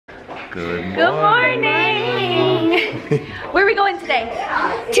Good morning. Good morning. Where are we going today?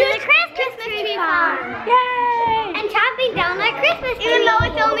 To the Christmas tree farm. Yay! And chopping down our Christmas tree. Even though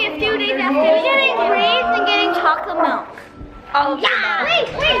it's only a few days after getting grapes and getting chocolate milk. Oh yeah! Wait,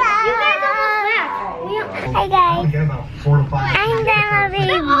 you guys almost left. Hi guys. I'm gonna be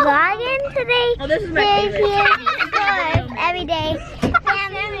vlogging today. Oh, this is my favorite. Every day.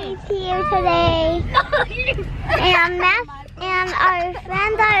 Family's here today. And our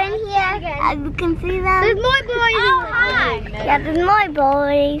friends are in here. You can see them. There's more boys. Oh, hi. Yeah, there's more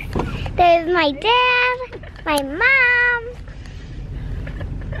boys. There's my dad, my mom.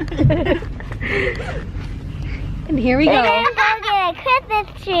 And here we We're go. gonna go get a Christmas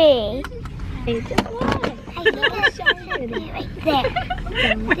tree. I think it's right there.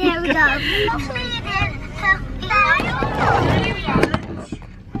 There we go.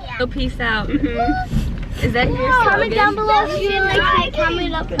 So peace out. Is that your slogan? Comment down below if you like it.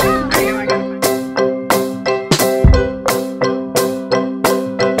 Comment up below.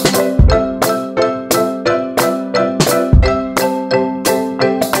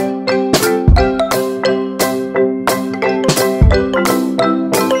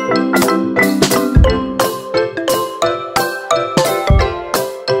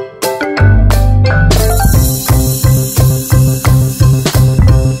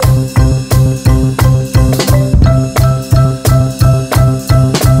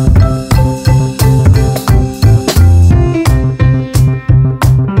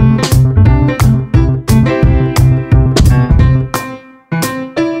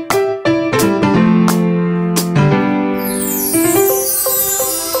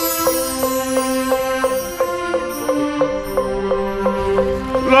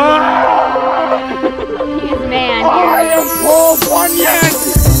 Man. I am Paul Bunyan!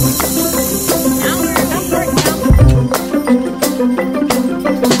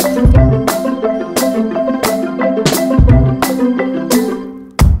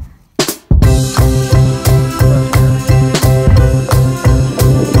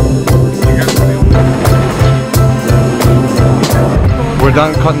 We're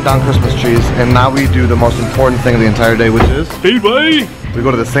done cutting down Christmas trees, and now we do the most important thing of the entire day, which is Speedway! We go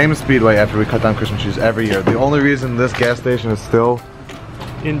to the same Speedway after we cut down Christmas trees every year. The only reason this gas station is still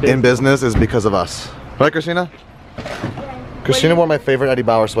in business is because of us. Right, Christina? Christina wore my favorite Eddie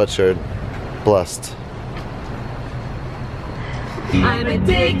Bauer sweatshirt. Blessed. I'm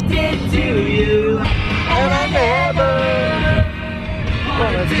addicted to you, and I never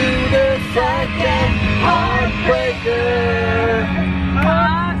wanna do the second heartbreaker.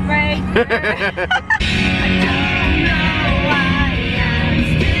 Heartbreaker.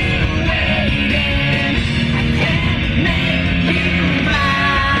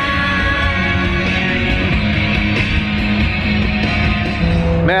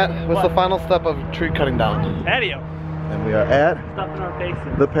 Matt, what's the final step of tree cutting down? Patio. And we are at Stuffing our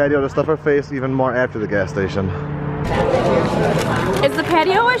faces. the patio to stuff our face even more after the gas station. Is the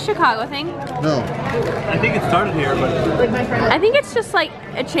patio a Chicago thing? No. I think it started here, but I think it's just like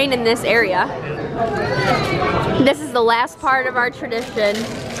a chain in this area. This is the last part of our tradition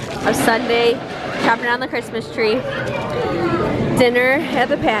of Sunday, chopping down the Christmas tree. Dinner at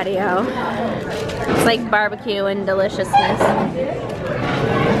the patio. It's like barbecue and deliciousness.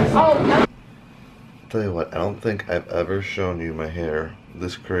 Tell you what, I don't think I've ever shown you my hair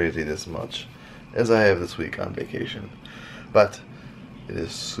this crazy this much as I have this week on vacation. But it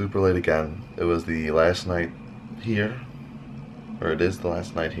is super late again. It was the last night here, or it is the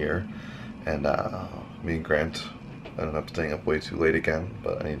last night here, and me and Grant ended up staying up way too late again,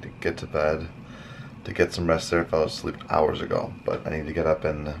 but I need to get to bed to get some rest there. I fell asleep hours ago, but I need to get up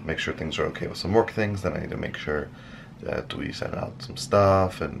and make sure things are okay with some work things. Then I need to make sure that we send out some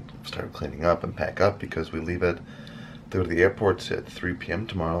stuff and start cleaning up and pack up because we leave it to go to the airport at 3 p.m.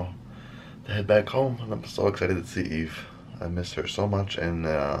 tomorrow to head back home. And I'm so excited to see Eve. I miss her so much, and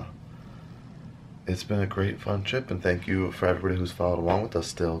it's been a great fun trip, and thank you for everybody who's followed along with us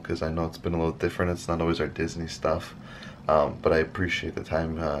still, because I know it's been a little different. It's not always our Disney stuff, but I appreciate the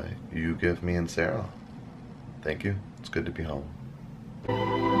time you give me and Sarah. Thank you. It's good to be home.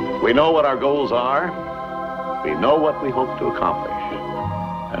 We know what our goals are. We know what we hope to accomplish.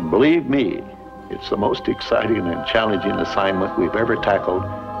 And believe me, it's the most exciting and challenging assignment we've ever tackled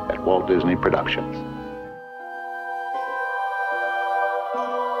at Walt Disney Productions.